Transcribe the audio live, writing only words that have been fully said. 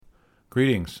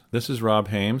Greetings. This is Rob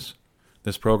Hames.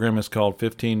 This program is called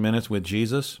 15 Minutes with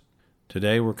Jesus.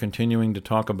 Today we're continuing to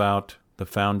talk about the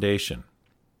foundation.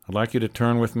 I'd like you to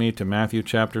turn with me to Matthew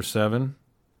chapter 7,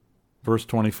 verse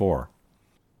 24.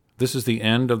 This is the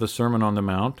end of the Sermon on the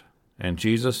Mount, and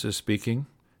Jesus is speaking.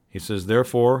 He says,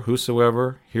 "Therefore,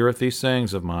 whosoever heareth these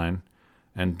sayings of mine,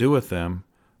 and doeth them,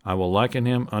 I will liken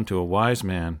him unto a wise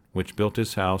man, which built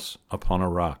his house upon a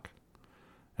rock.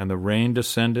 And the rain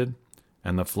descended,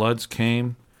 and the floods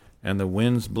came, and the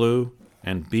winds blew,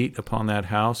 and beat upon that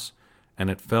house,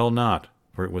 and it fell not,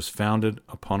 for it was founded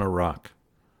upon a rock.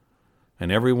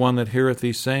 And every one that heareth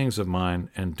these sayings of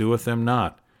mine, and doeth them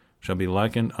not, shall be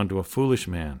likened unto a foolish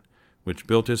man, which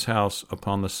built his house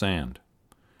upon the sand.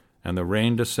 And the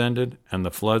rain descended, and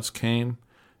the floods came,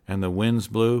 and the winds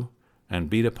blew, and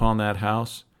beat upon that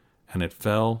house, and it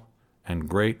fell, and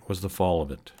great was the fall of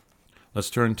it."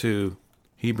 Let's turn to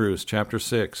Hebrews chapter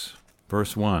 6,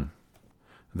 verse 1.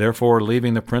 "Therefore,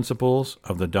 leaving the principles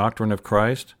of the doctrine of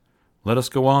Christ, let us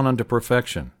go on unto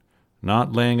perfection,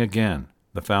 not laying again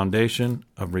the foundation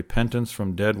of repentance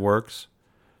from dead works,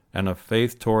 and of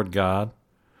faith toward God,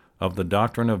 of the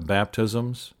doctrine of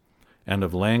baptisms, and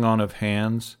of laying on of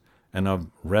hands, and of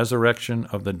resurrection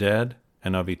of the dead,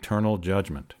 and of eternal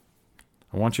judgment."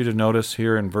 I want you to notice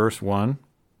here in verse 1,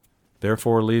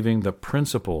 "Therefore, leaving the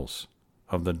principles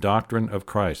of the doctrine of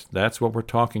Christ." That's what we're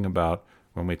talking about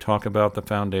when we talk about the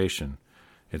foundation.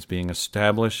 It's being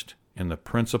established in the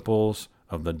principles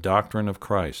of the doctrine of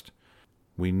Christ.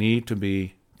 We need to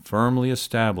be firmly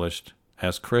established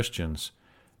as Christians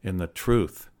in the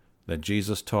truth that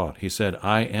Jesus taught. He said,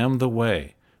 "I am the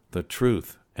way, the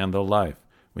truth, and the life."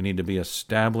 We need to be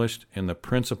established in the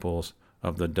principles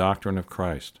of the doctrine of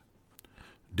Christ.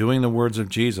 Doing the words of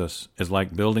Jesus is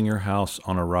like building your house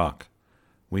on a rock.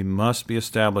 We must be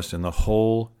established in the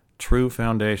whole true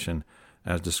foundation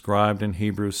as described in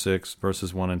Hebrews 6,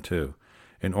 verses 1 and 2,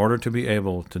 in order to be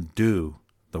able to do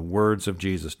the words of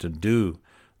Jesus, to do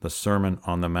the Sermon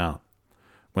on the Mount.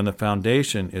 When the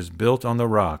foundation is built on the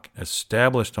rock,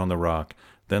 established on the rock,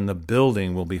 then the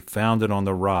building will be founded on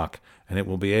the rock, and it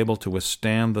will be able to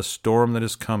withstand the storm that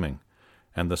is coming,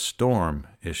 and the storm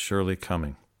is surely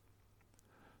coming.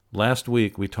 Last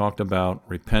week we talked about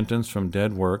repentance from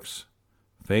dead works,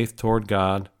 faith toward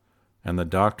God, and the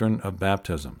doctrine of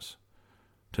baptisms.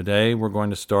 Today we're going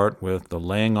to start with the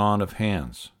laying on of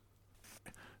hands.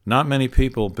 Not many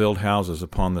people build houses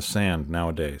upon the sand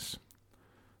nowadays.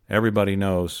 Everybody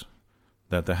knows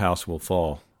that the house will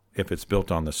fall if it's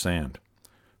built on the sand.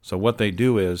 So what they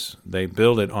do is they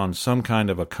build it on some kind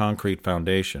of a concrete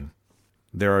foundation.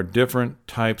 There are different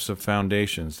types of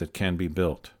foundations that can be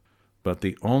built, but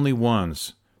the only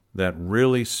ones that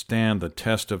really stand the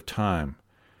test of time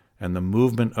and the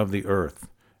movement of the earth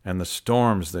and the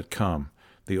storms that come,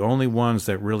 the only ones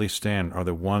that really stand are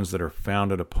the ones that are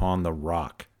founded upon the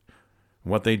rock.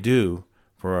 What they do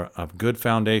for a good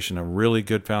foundation, a really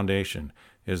good foundation,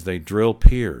 is they drill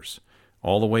piers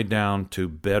all the way down to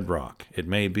bedrock. It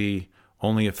may be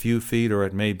only a few feet, or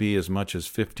it may be as much as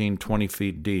 15, 20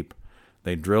 feet deep.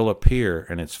 They drill a pier,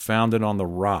 and it's founded on the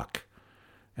rock.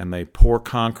 And they pour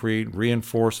concrete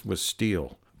reinforced with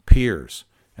steel, piers,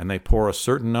 and they pour a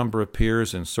certain number of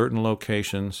piers in certain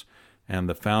locations, and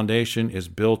the foundation is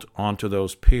built onto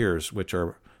those piers, which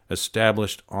are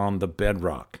established on the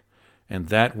bedrock. And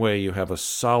that way you have a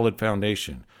solid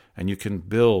foundation, and you can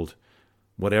build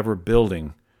whatever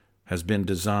building has been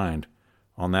designed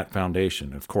on that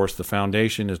foundation. Of course, the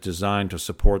foundation is designed to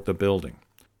support the building.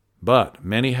 But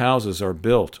many houses are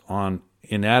built on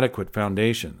inadequate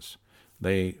foundations.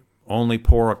 They only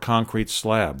pour a concrete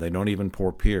slab. They don't even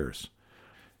pour piers.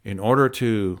 In order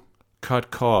to cut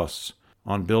costs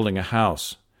on building a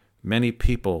house, many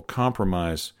people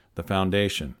compromise the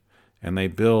foundation, and they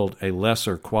build a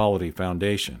lesser quality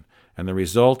foundation. And the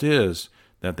result is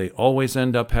that they always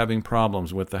end up having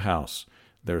problems with the house.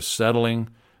 There's settling,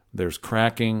 there's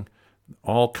cracking,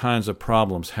 all kinds of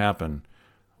problems happen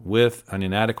with an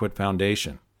inadequate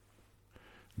foundation.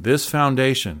 This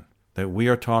foundation that we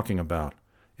are talking about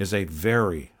is a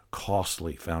very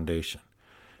costly foundation.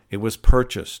 It was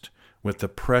purchased with the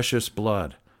precious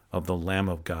blood of the Lamb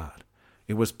of God.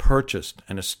 It was purchased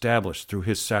and established through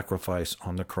his sacrifice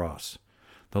on the cross.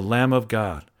 The Lamb of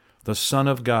God, the Son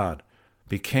of God,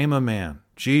 became a man.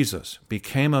 Jesus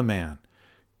became a man,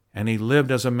 and he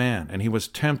lived as a man, and he was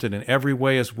tempted in every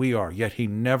way as we are, yet he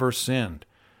never sinned.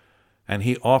 And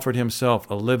he offered himself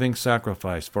a living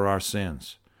sacrifice for our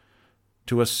sins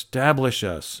to establish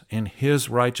us in his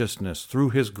righteousness through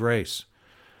his grace.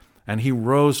 And he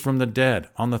rose from the dead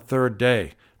on the third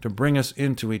day to bring us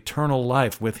into eternal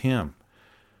life with him,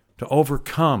 to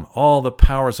overcome all the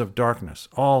powers of darkness,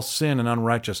 all sin and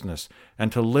unrighteousness,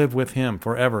 and to live with him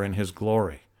forever in his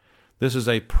glory. This is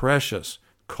a precious,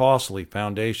 costly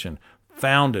foundation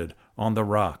founded on the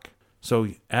rock. So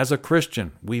as a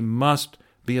Christian, we must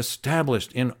be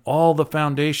established in all the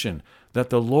foundation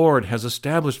that the Lord has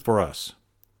established for us.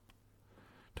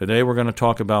 Today we're going to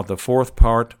talk about the fourth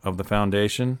part of the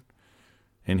foundation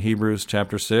in Hebrews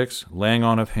chapter 6, laying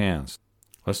on of hands.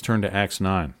 Let's turn to Acts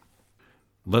 9.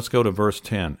 Let's go to verse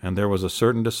 10. And there was a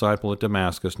certain disciple at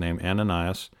Damascus named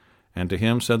Ananias, and to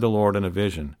him said the Lord in a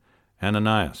vision,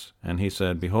 Ananias. And he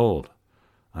said, Behold,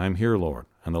 I am here, Lord.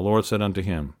 And the Lord said unto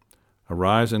him,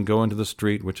 Arise and go into the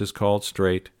street which is called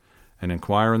Straight, and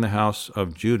inquire in the house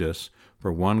of Judas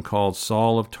for one called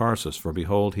Saul of Tarsus, for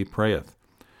behold, he prayeth,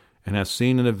 and hath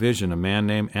seen in a vision a man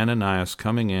named Ananias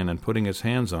coming in and putting his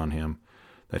hands on him,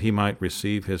 that he might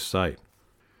receive his sight.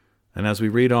 And as we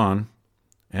read on,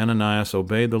 Ananias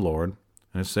obeyed the Lord,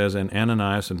 and it says, And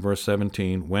Ananias in verse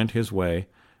 17 went his way,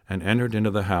 and entered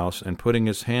into the house, and putting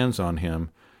his hands on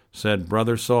him, said,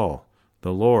 Brother Saul,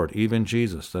 the Lord, even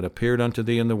Jesus, that appeared unto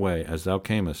thee in the way as thou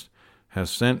camest, has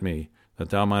sent me, that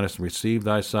thou mightest receive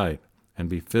thy sight, and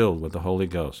be filled with the Holy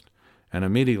Ghost. And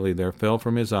immediately there fell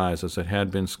from his eyes as it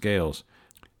had been scales,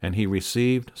 and he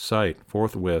received sight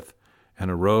forthwith,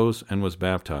 and arose and was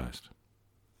baptized.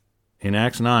 In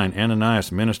Acts 9,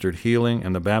 Ananias ministered healing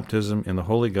and the baptism in the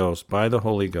Holy Ghost by the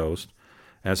Holy Ghost,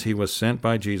 as he was sent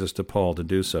by Jesus to Paul to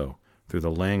do so, through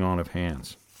the laying on of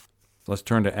hands. Let's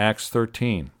turn to Acts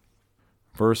 13,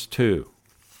 verse 2.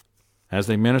 As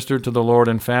they ministered to the Lord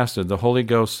and fasted, the Holy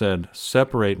Ghost said,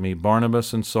 Separate me,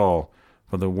 Barnabas and Saul,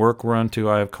 for the work whereunto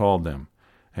I have called them.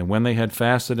 And when they had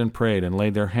fasted and prayed and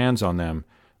laid their hands on them,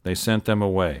 they sent them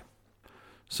away.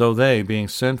 So they, being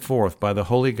sent forth by the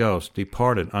Holy Ghost,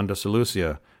 departed unto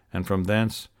Seleucia, and from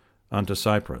thence unto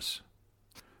Cyprus.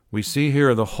 We see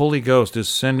here the Holy Ghost is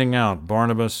sending out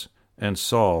Barnabas and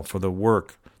Saul for the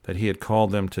work that he had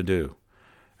called them to do.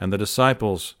 And the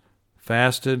disciples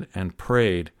fasted and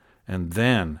prayed, and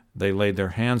then they laid their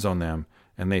hands on them,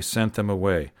 and they sent them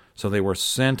away. So they were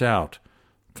sent out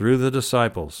through the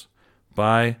disciples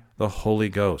by the Holy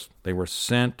Ghost. They were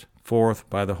sent forth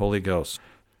by the Holy Ghost.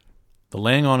 The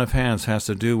laying on of hands has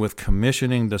to do with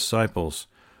commissioning disciples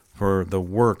for the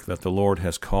work that the Lord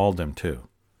has called them to.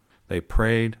 They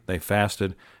prayed, they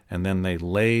fasted, and then they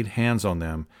laid hands on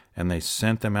them, and they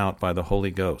sent them out by the Holy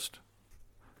Ghost.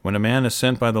 When a man is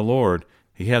sent by the Lord,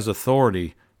 he has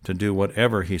authority to do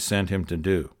whatever he sent him to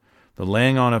do. The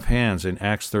laying on of hands in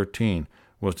Acts 13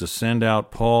 was to send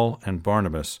out Paul and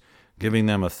Barnabas, giving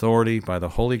them authority by the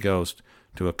Holy Ghost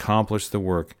to accomplish the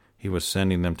work he was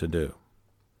sending them to do.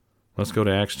 Let's go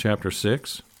to Acts chapter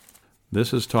 6.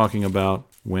 This is talking about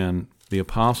when the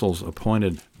apostles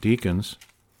appointed deacons.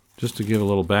 Just to give a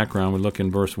little background, we look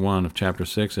in verse 1 of chapter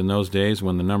 6. In those days,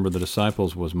 when the number of the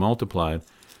disciples was multiplied,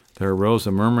 there arose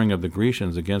a murmuring of the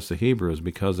Grecians against the Hebrews,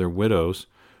 because their widows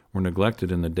were neglected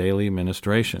in the daily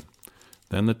ministration.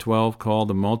 Then the 12 called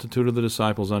the multitude of the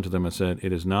disciples unto them, and said,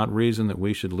 It is not reason that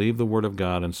we should leave the word of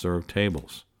God and serve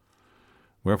tables.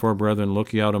 Wherefore, brethren,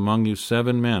 look ye out among you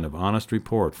 7 men of honest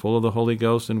report, full of the Holy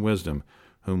Ghost and wisdom,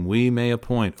 whom we may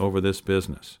appoint over this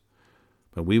business.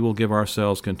 But we will give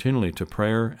ourselves continually to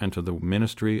prayer and to the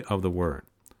ministry of the word.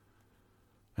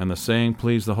 And the saying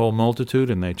pleased the whole multitude,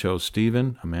 and they chose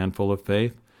Stephen, a man full of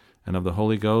faith, and of the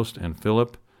Holy Ghost, and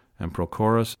Philip, and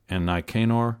Prochorus, and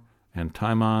Nicanor, and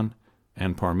Timon,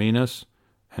 and Parmenas,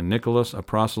 and Nicholas, a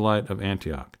proselyte of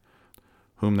Antioch,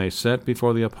 whom they set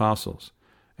before the apostles.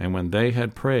 And when they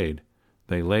had prayed,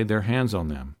 they laid their hands on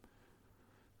them.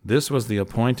 This was the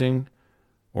appointing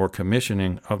or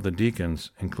commissioning of the deacons,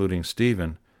 including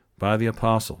Stephen, by the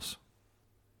apostles.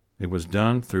 It was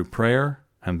done through prayer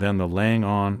and then the laying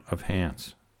on of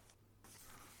hands.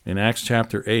 In Acts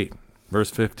chapter 8, verse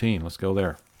 15, let's go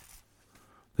there.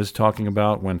 This is talking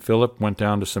about when Philip went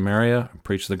down to Samaria and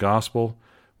preached the gospel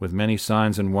with many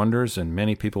signs and wonders, and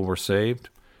many people were saved.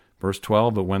 Verse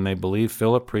 12, But when they believed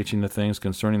Philip preaching the things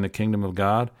concerning the kingdom of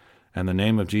God and the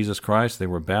name of Jesus Christ, they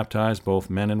were baptized, both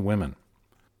men and women.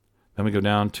 Then we go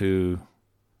down to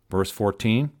verse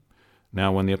 14.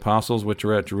 Now when the apostles which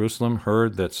were at Jerusalem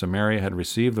heard that Samaria had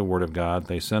received the word of God,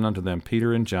 they sent unto them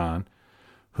Peter and John,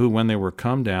 who, when they were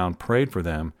come down, prayed for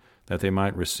them, that they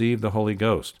might receive the Holy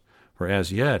Ghost. For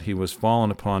as yet he was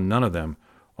fallen upon none of them,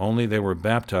 only they were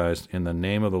baptized in the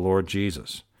name of the Lord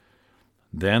Jesus.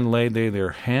 Then laid they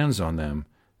their hands on them,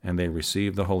 and they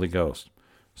received the Holy Ghost.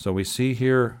 So we see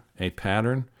here a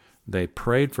pattern. They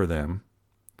prayed for them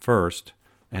first,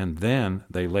 and then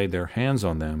they laid their hands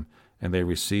on them, and they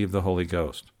received the Holy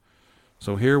Ghost.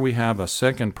 So here we have a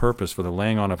second purpose for the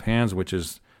laying on of hands, which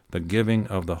is the giving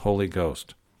of the Holy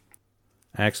Ghost.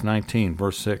 Acts 19,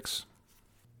 verse 6.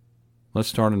 Let's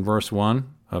start in verse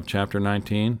 1 of chapter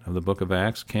 19 of the book of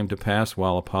Acts. Came to pass,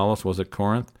 while Apollos was at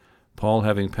Corinth, Paul,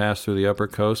 having passed through the upper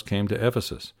coast, came to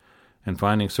Ephesus. And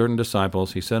finding certain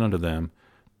disciples, he said unto them,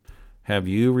 Have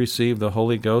you received the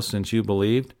Holy Ghost since you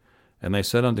believed? And they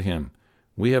said unto him,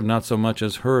 We have not so much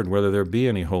as heard whether there be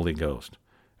any Holy Ghost.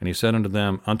 And he said unto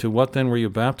them, Unto what then were you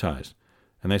baptized?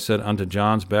 And they said, Unto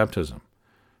John's baptism.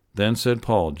 Then said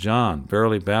Paul, John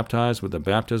verily baptized with the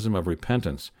baptism of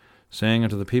repentance, saying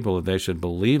unto the people that they should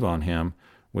believe on him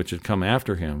which should come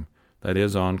after him, that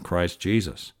is, on Christ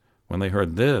Jesus. When they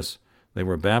heard this, they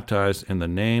were baptized in the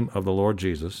name of the Lord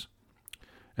Jesus.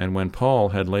 And when Paul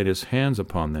had laid his hands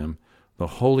upon them, the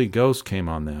Holy Ghost came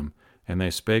on them, and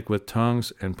they spake with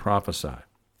tongues and prophesied.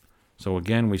 So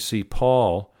again we see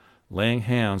Paul laying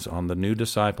hands on the new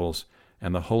disciples,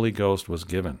 and the Holy Ghost was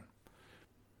given.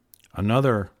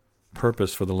 Another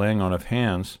purpose for the laying on of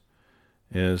hands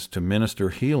is to minister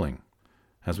healing,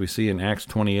 as we see in Acts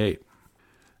 28.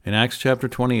 In Acts chapter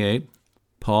 28,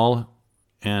 Paul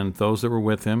and those that were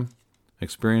with him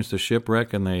experienced a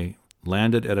shipwreck, and they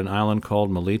landed at an island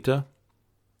called Melita.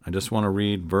 I just want to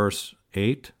read verse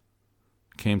 8.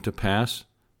 It came to pass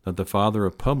that the father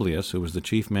of Publius, who was the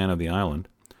chief man of the island,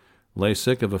 lay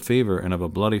sick of a fever and of a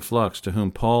bloody flux, to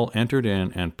whom Paul entered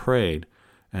in and prayed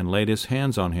and laid his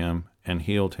hands on him and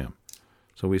healed him.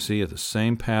 So we see the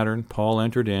same pattern. Paul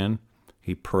entered in,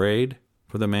 he prayed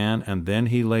for the man, and then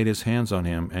he laid his hands on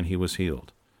him and he was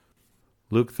healed.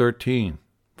 Luke 13,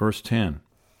 verse 10,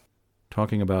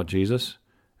 talking about Jesus,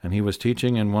 And he was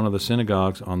teaching in one of the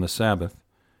synagogues on the Sabbath,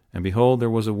 and behold, there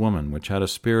was a woman which had a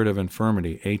spirit of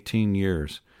infirmity 18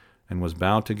 years, and was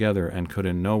bowed together, and could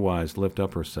in no wise lift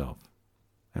up herself.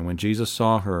 And when Jesus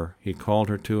saw her, he called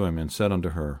her to him, and said unto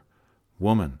her,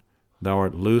 Woman, thou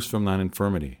art loosed from thine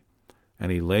infirmity.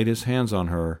 And he laid his hands on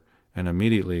her, and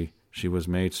immediately she was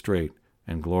made straight,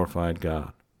 and glorified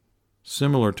God.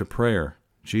 Similar to prayer,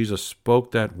 Jesus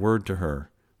spoke that word to her,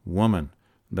 Woman,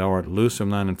 thou art loosed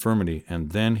from thine infirmity,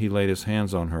 and then he laid his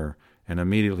hands on her, and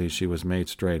immediately she was made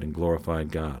straight, and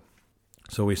glorified God.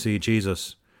 So we see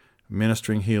Jesus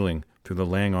ministering healing through the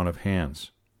laying on of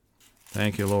hands.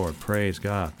 Thank you, Lord. Praise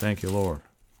God. Thank you, Lord.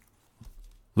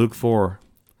 Luke 4,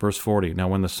 verse 40. Now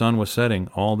when the sun was setting,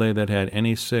 all they that had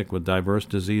any sick with divers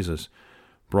diseases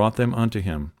brought them unto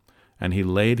him, and he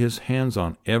laid his hands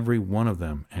on every one of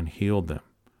them, and healed them.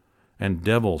 And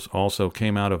devils also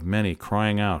came out of many,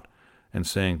 crying out, and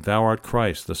saying, Thou art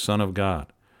Christ, the Son of God.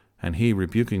 And he,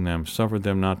 rebuking them, suffered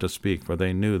them not to speak, for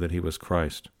they knew that he was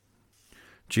Christ.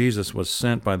 Jesus was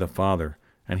sent by the Father,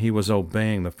 and he was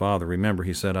obeying the Father. Remember,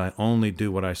 he said, I only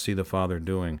do what I see the Father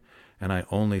doing, and I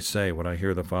only say what I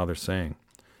hear the Father saying.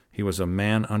 He was a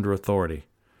man under authority.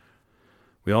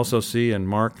 We also see in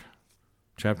Mark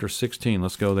chapter 16,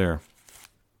 let's go there.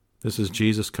 This is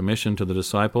Jesus' commission to the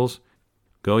disciples.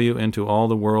 Go you into all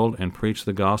the world and preach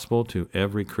the gospel to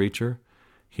every creature.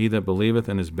 He that believeth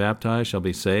and is baptized shall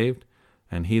be saved,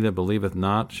 and he that believeth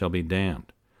not shall be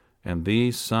damned. And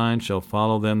these signs shall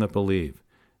follow them that believe.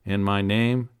 In my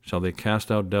name shall they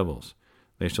cast out devils.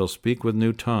 They shall speak with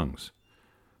new tongues.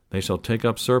 They shall take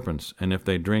up serpents, and if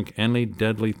they drink any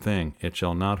deadly thing, it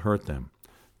shall not hurt them.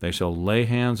 They shall lay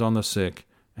hands on the sick,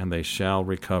 and they shall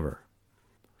recover.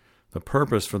 The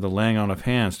purpose for the laying on of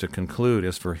hands, to conclude,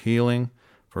 is for healing,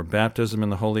 for baptism in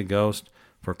the Holy Ghost,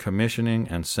 for commissioning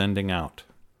and sending out.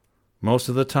 Most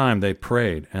of the time they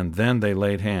prayed, and then they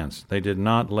laid hands. They did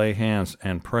not lay hands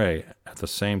and pray at the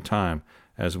same time,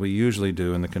 as we usually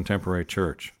do in the contemporary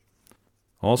church.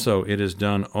 Also, it is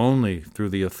done only through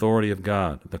the authority of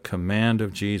God, the command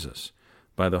of Jesus,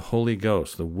 by the Holy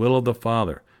Ghost, the will of the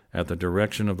Father, at the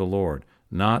direction of the Lord,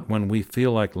 not when we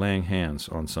feel like laying hands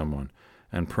on someone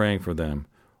and praying for them,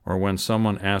 or when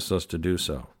someone asks us to do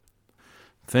so.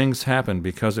 Things happened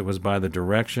because it was by the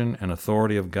direction and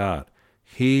authority of God.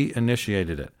 He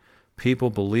initiated it. People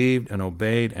believed and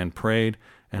obeyed and prayed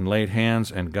and laid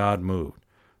hands, and God moved.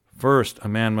 First, a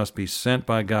man must be sent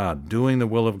by God, doing the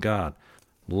will of God,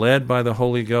 led by the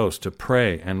Holy Ghost to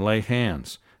pray and lay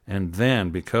hands. And then,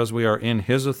 because we are in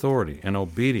his authority and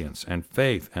obedience and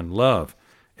faith and love,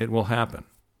 it will happen.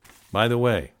 By the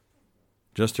way,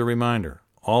 just a reminder,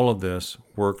 all of this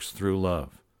works through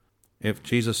love. If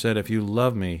Jesus said, if you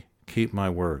love me, keep my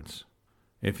words.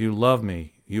 If you love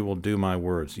me, you will do my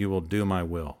words. You will do my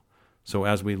will. So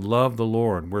as we love the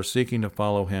Lord, we're seeking to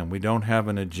follow him. We don't have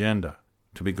an agenda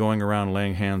to be going around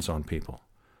laying hands on people.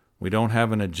 We don't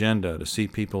have an agenda to see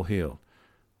people healed.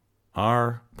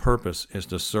 Our purpose is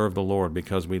to serve the Lord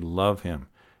because we love him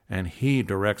and He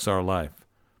directs our life.